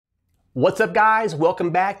What's up, guys? Welcome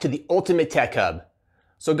back to the Ultimate Tech Hub.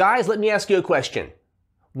 So guys, let me ask you a question.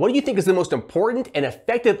 What do you think is the most important and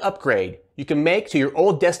effective upgrade you can make to your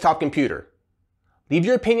old desktop computer? Leave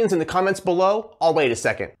your opinions in the comments below. I'll wait a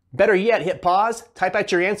second. Better yet, hit pause, type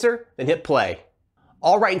out your answer, then hit play.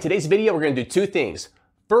 All right, in today's video, we're going to do two things.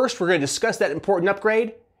 First, we're going to discuss that important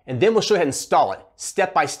upgrade, and then we'll show you how to install it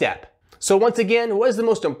step by step. So once again, what is the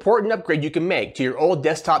most important upgrade you can make to your old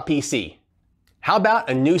desktop PC? How about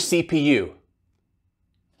a new CPU?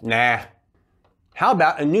 Nah. How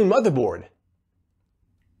about a new motherboard?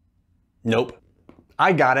 Nope.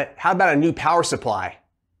 I got it. How about a new power supply?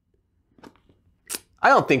 I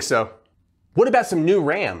don't think so. What about some new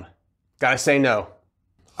RAM? Gotta say no.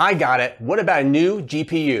 I got it. What about a new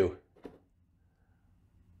GPU?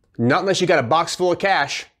 Not unless you got a box full of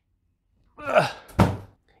cash. Ugh.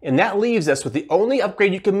 And that leaves us with the only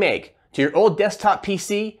upgrade you can make to your old desktop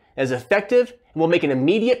PC that is effective and will make an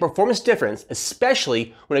immediate performance difference,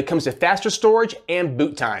 especially when it comes to faster storage and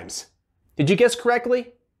boot times. Did you guess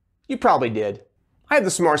correctly? You probably did. I have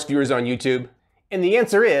the smartest viewers on YouTube. And the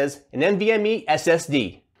answer is an NVMe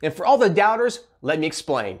SSD. And for all the doubters, let me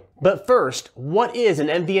explain. But first, what is an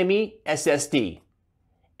NVMe SSD?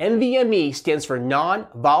 NVMe stands for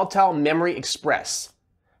Non-Volatile Memory Express.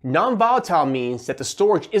 Non-volatile means that the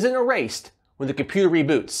storage isn't erased when the computer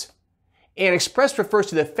reboots. And Express refers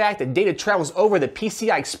to the fact that data travels over the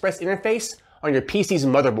PCI Express interface on your PC's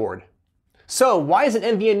motherboard. So why is an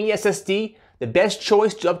NVMe SSD the best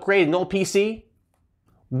choice to upgrade an old PC?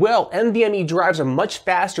 Well, NVMe drives are much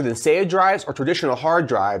faster than SATA drives or traditional hard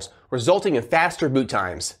drives, resulting in faster boot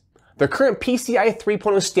times. The current PCI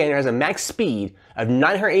 3.0 standard has a max speed of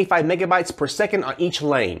 985 megabytes per second on each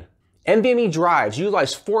lane. NVMe drives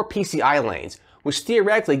utilize 4 PCI lanes, which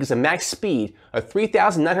theoretically gives a max speed of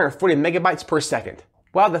 3,940 megabytes per second,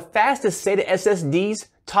 while the fastest SATA SSDs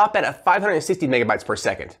top out at 560 megabytes per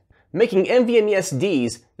second, making NVMe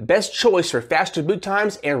SSDs the best choice for faster boot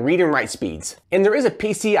times and read and write speeds. And there is a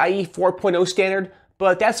PCIe 4.0 standard,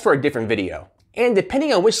 but that's for a different video. And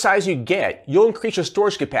depending on which size you get, you'll increase your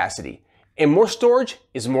storage capacity, and more storage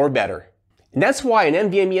is more better. And that's why an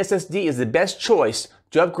NVMe SSD is the best choice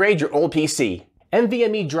to upgrade your old PC.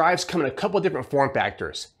 NVMe drives come in a couple different form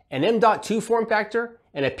factors, an M.2 form factor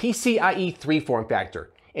and a PCIe 3 form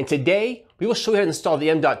factor. And today, we will show you how to install the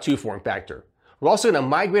M.2 form factor. We're also going to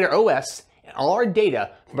migrate our OS and all our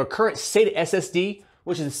data from a current SATA SSD,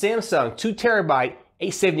 which is a Samsung 2TB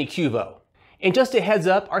 870 QVO. And just a heads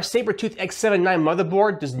up, our Sabertooth X79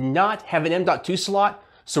 motherboard does not have an M.2 slot,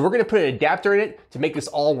 so we're going to put an adapter in it to make this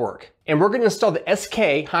all work. And we're going to install the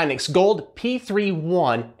SK Hynix Gold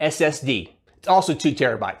P31 SSD. It's also 2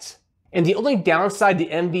 terabytes. And the only downside to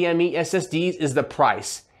NVMe SSDs is the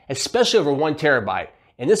price, especially over 1 terabyte.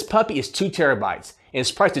 And this puppy is 2 terabytes, and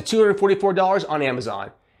it's priced at $244 on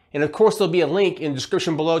Amazon. And of course, there'll be a link in the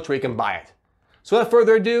description below to where you can buy it. So without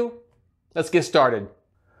further ado, let's get started.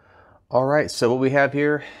 All right, so what we have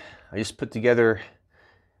here, I just put together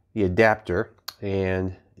the adapter,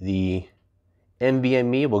 and the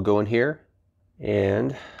NVMe will go in here,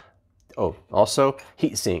 and also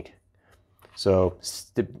heatsink. So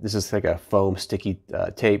this is like a foam sticky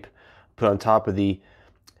tape put on top of the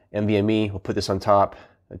NVMe. We'll put this on top,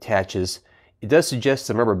 attaches. It does suggest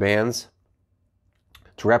some rubber bands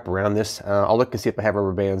to wrap around this. I'll look and see if I have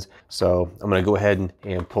rubber bands. So I'm going to go ahead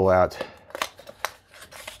and pull out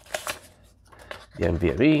the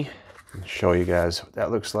NVMe and show you guys what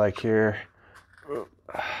that looks like here.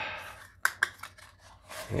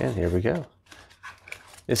 And here we go.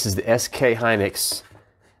 This is the SK Hynix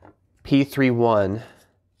P31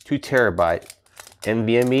 2 terabyte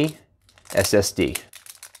NVMe SSD.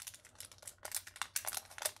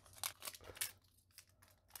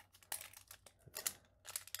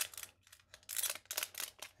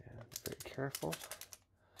 Very careful.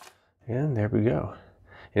 And there we go.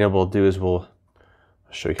 And what we'll do is we'll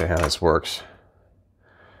show you how this works.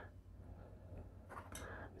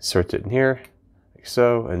 Insert it in here, like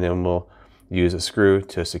so, and then we'll use a screw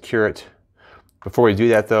to secure it. Before we do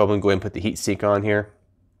that though, I'm going to go ahead and put the heat sink on here.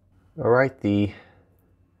 All right, the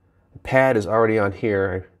pad is already on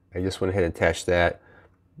here. I just went ahead and attached that.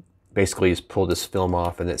 Basically just pull this film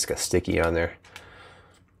off and it's got sticky on there.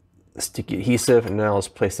 Sticky adhesive, and now let's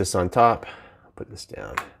place this on top. I'll put this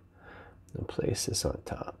down and place this on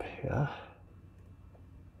top, yeah.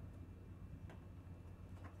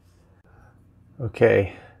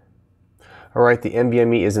 Okay. All right, the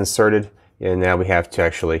NVMe is inserted, and now we have to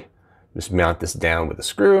actually just mount this down with a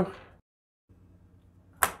screw.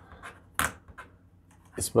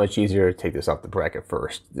 It's much easier to take this off the bracket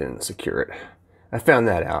first than secure it. I found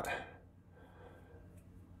that out.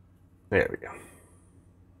 There we go.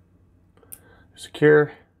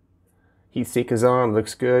 Secure. Heatsink is on,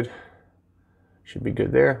 looks good. Should be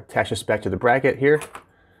good there. Attach this back to the bracket here,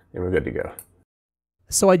 and we're good to go.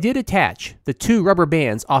 So I did attach the 2 rubber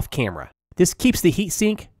bands off camera. This keeps the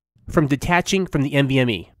heatsink from detaching from the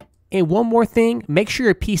NVMe. And one more thing, make sure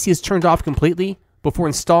your PC is turned off completely before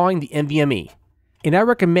installing the NVMe. And I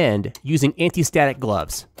recommend using anti-static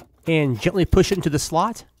gloves. And gently push it into the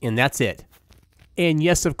slot, and that's it. And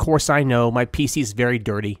yes, of course, I know my PC is very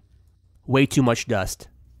dirty. Way too much dust.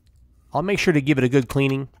 I'll make sure to give it a good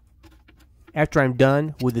cleaning after I'm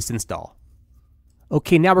done with this install.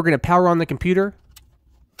 Okay, now we're going to power on the computer,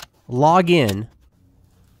 log in,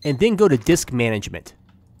 and then go to disk management.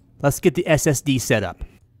 Let's get the SSD set up.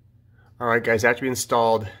 Alright guys, after we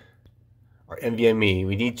installed our NVMe,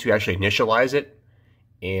 we need to actually initialize it.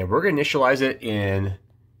 And we're going to initialize it in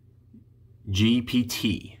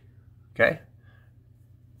GPT. Okay?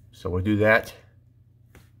 So we'll do that.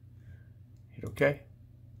 Hit OK.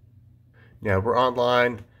 Now we're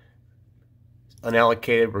online,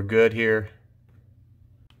 unallocated, we're good here.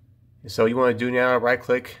 So you want to do now, right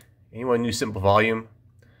click, and you want to do simple volume,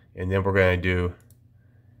 and then we're going to do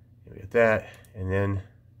that, and then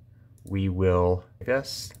we will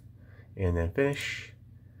yes, and then finish,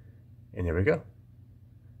 and there we go.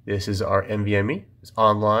 This is our NVMe, it's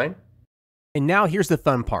online. And now here's the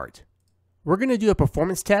fun part. We're going to do a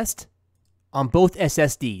performance test on both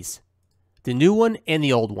SSDs, the new one and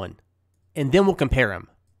the old one. And then we'll compare them.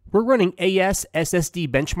 We're running AS SSD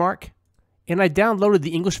benchmark, and I downloaded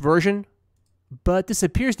the English version, but this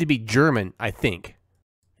appears to be German, I think.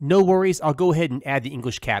 No worries, I'll go ahead and add the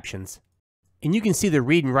English captions. And you can see the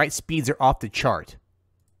read and write speeds are off the chart.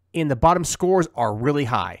 And the bottom scores are really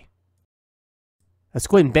high. Let's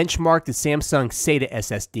go ahead and benchmark the Samsung SATA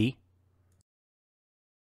SSD.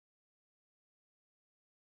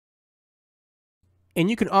 And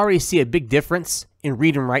you can already see a big difference in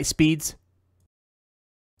read and write speeds.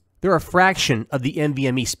 They're a fraction of the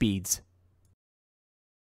NVMe speeds.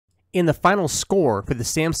 And the final score for the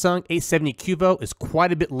Samsung 870 QVO is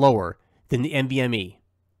quite a bit lower than the NVMe.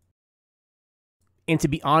 And to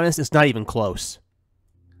be honest, it's not even close.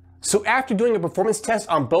 So after doing a performance test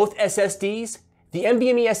on both SSDs, the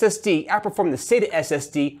NVMe SSD outperformed the SATA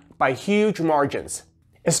SSD by huge margins.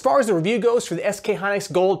 As far as the review goes for the SK Hynix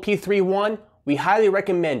Gold P31, we highly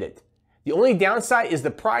recommend it. The only downside is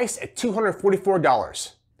the price at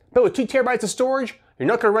 $244. But with 2 terabytes of storage, you're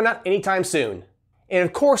not going to run out anytime soon. And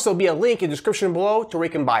of course, there'll be a link in the description below to where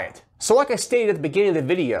you can buy it. So like I stated at the beginning of the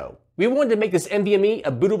video, we wanted to make this NVMe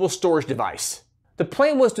a bootable storage device. The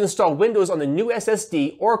plan was to install Windows on the new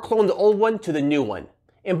SSD or clone the old one to the new one.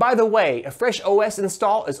 And by the way, a fresh OS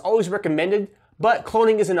install is always recommended, but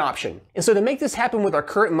cloning is an option. And so to make this happen with our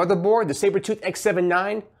current motherboard, the Sabertooth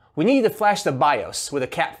X79, we needed to flash the BIOS with a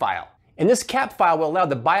cap file. And this cap file will allow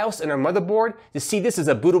the BIOS and our motherboard to see this as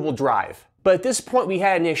a bootable drive. But at this point we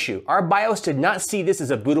had an issue. Our BIOS did not see this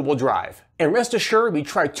as a bootable drive. And rest assured, we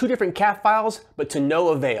tried 2 different cap files, but to no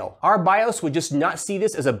avail. Our BIOS would just not see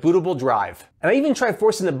this as a bootable drive. And I even tried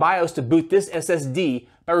forcing the BIOS to boot this SSD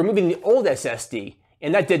by removing the old SSD,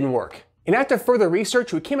 and that didn't work. And after further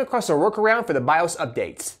research, we came across a workaround for the BIOS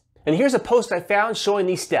updates. And here's a post I found showing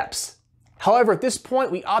these steps. However, at this point,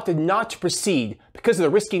 we opted not to proceed because of the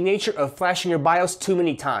risky nature of flashing your BIOS too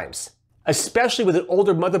many times. Especially with an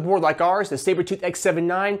older motherboard like ours, the Sabertooth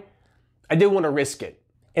X79, I didn't want to risk it.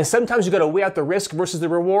 And sometimes you got to weigh out the risk versus the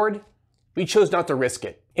reward. We chose not to risk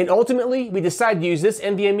it. And ultimately, we decided to use this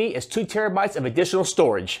NVMe as 2 terabytes of additional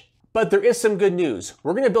storage. But there is some good news.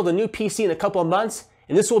 We're going to build a new PC in a couple of months,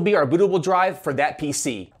 and this will be our bootable drive for that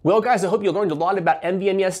PC. Well guys, I hope you learned a lot about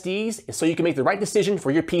NVMe SSDs so you can make the right decision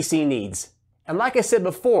for your PC needs. And like I said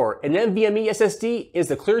before, an NVMe SSD is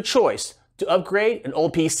the clear choice to upgrade an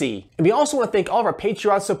old PC. And we also want to thank all of our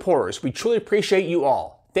Patreon supporters. We truly appreciate you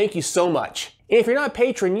all. Thank you so much. And if you're not a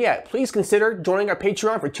patron yet, please consider joining our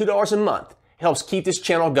Patreon for $2 a month. It helps keep this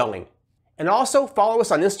channel going. And also follow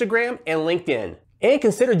us on Instagram and LinkedIn. And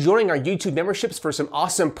consider joining our YouTube memberships for some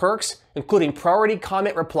awesome perks, including priority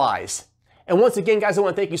comment replies. And once again, guys, I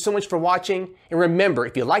want to thank you so much for watching. And remember,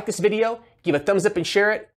 if you like this video, give a thumbs up and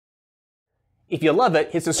share it. If you love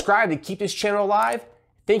it, hit subscribe to keep this channel alive.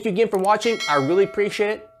 Thank you again for watching. I really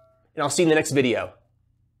appreciate it. And I'll see you in the next video.